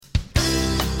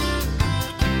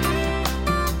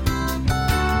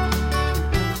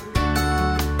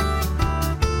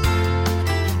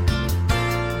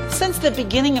the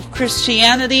beginning of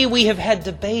Christianity, we have had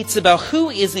debates about who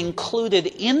is included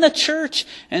in the church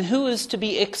and who is to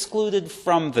be excluded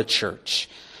from the church.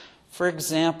 For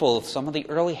example, some of the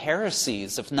early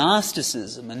heresies of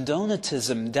Gnosticism and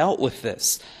Donatism dealt with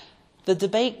this. The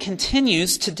debate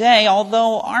continues today,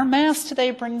 although our Mass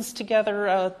today brings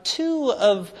together two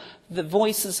of the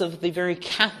voices of the very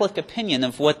Catholic opinion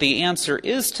of what the answer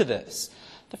is to this.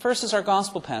 The first is our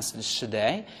gospel passage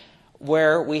today,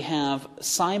 where we have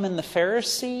Simon the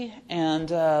Pharisee and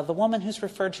the woman who's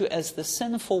referred to as the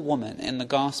sinful woman in the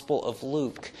Gospel of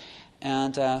Luke.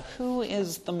 And who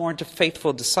is the more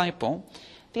faithful disciple?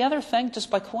 The other thing,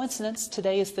 just by coincidence,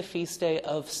 today is the feast day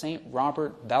of St.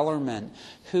 Robert Bellarmine,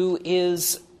 who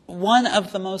is one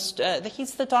of the most,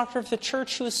 he's the doctor of the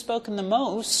church who has spoken the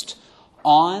most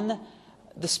on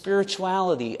the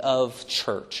spirituality of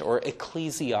church or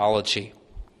ecclesiology.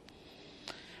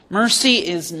 Mercy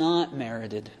is not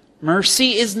merited.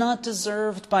 Mercy is not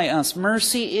deserved by us.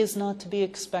 Mercy is not to be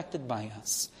expected by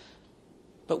us.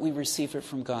 But we receive it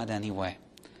from God anyway.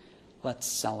 Let's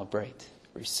celebrate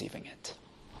receiving it.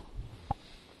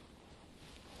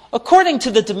 According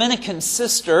to the Dominican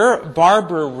sister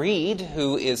Barbara Reed,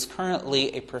 who is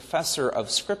currently a professor of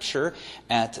Scripture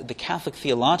at the Catholic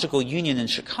Theological Union in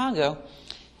Chicago,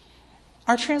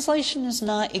 our translation is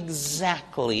not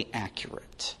exactly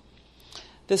accurate.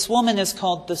 This woman is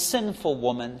called the sinful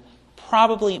woman.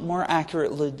 Probably more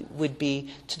accurate would be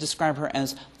to describe her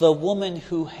as the woman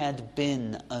who had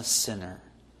been a sinner,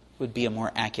 would be a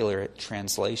more accurate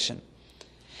translation.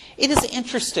 It is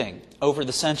interesting over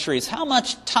the centuries how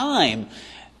much time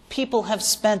people have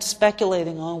spent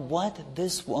speculating on what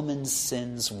this woman's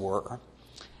sins were.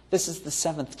 This is the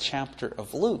 7th chapter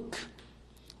of Luke.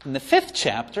 In the 5th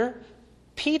chapter,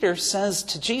 Peter says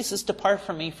to Jesus, "Depart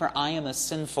from me, for I am a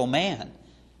sinful man."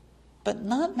 But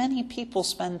not many people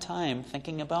spend time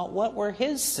thinking about what were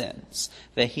his sins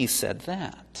that he said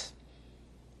that.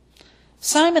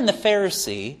 Simon the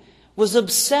Pharisee was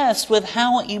obsessed with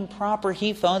how improper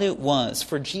he thought it was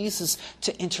for Jesus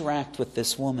to interact with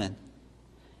this woman.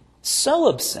 So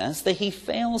obsessed that he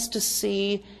fails to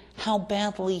see how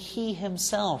badly he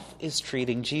himself is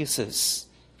treating Jesus.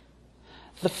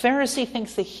 The Pharisee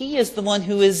thinks that he is the one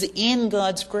who is in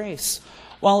God's grace,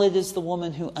 while it is the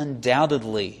woman who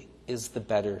undoubtedly is the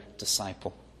better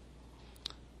disciple.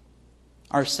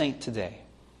 Our saint today,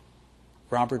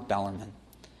 Robert Bellarmine,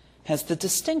 has the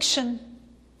distinction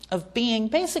of being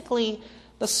basically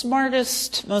the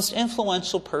smartest, most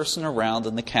influential person around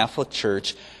in the Catholic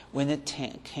Church when it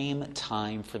came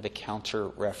time for the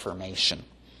Counter-Reformation.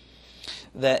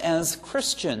 That as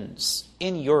Christians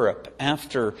in Europe,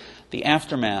 after the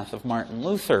aftermath of Martin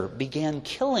Luther, began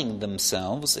killing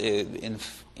themselves in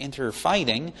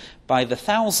interfighting by the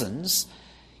thousands,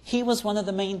 he was one of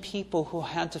the main people who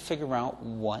had to figure out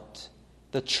what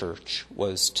the church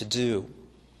was to do.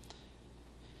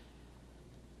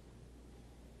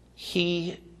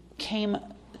 He came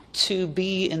to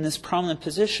be in this prominent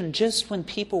position just when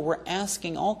people were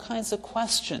asking all kinds of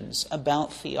questions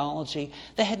about theology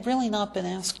that had really not been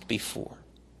asked before.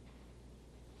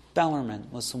 Bellarmine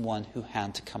was the one who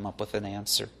had to come up with an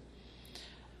answer.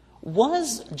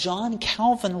 Was John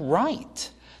Calvin right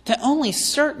that only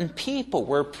certain people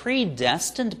were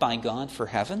predestined by God for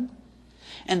heaven,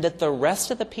 and that the rest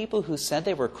of the people who said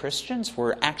they were Christians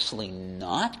were actually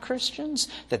not Christians,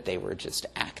 that they were just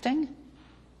acting?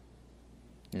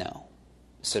 No,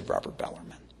 said Robert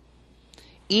Bellarmine.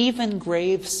 Even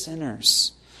grave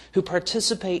sinners who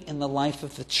participate in the life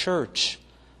of the church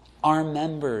are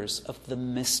members of the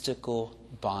mystical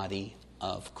body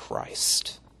of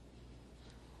Christ.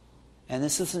 And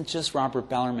this isn't just Robert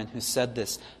Bellarmine who said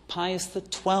this. Pius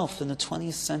XII in the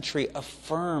 20th century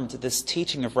affirmed this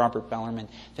teaching of Robert Bellarmine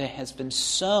that has been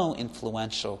so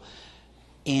influential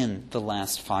in the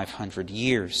last 500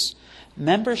 years.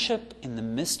 Membership in the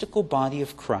mystical body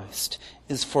of Christ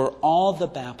is for all the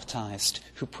baptized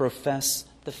who profess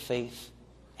the faith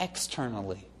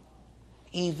externally,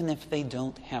 even if they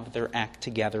don't have their act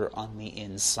together on the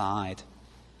inside.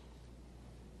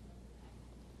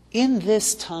 In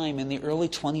this time, in the early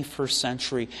 21st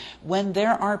century, when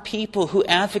there are people who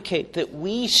advocate that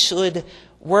we should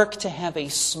work to have a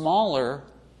smaller,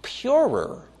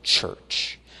 purer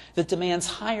church that demands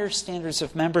higher standards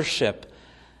of membership,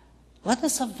 let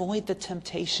us avoid the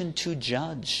temptation to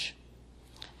judge.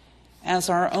 As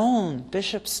our own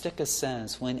Bishop Sticka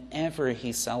says whenever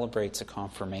he celebrates a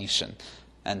confirmation,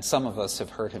 and some of us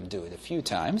have heard him do it a few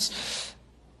times,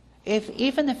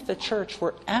 even if the church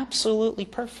were absolutely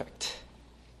perfect,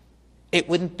 it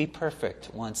wouldn't be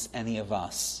perfect once any of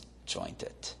us joined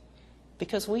it,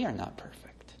 because we are not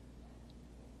perfect.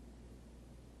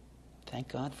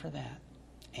 Thank God for that.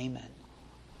 Amen.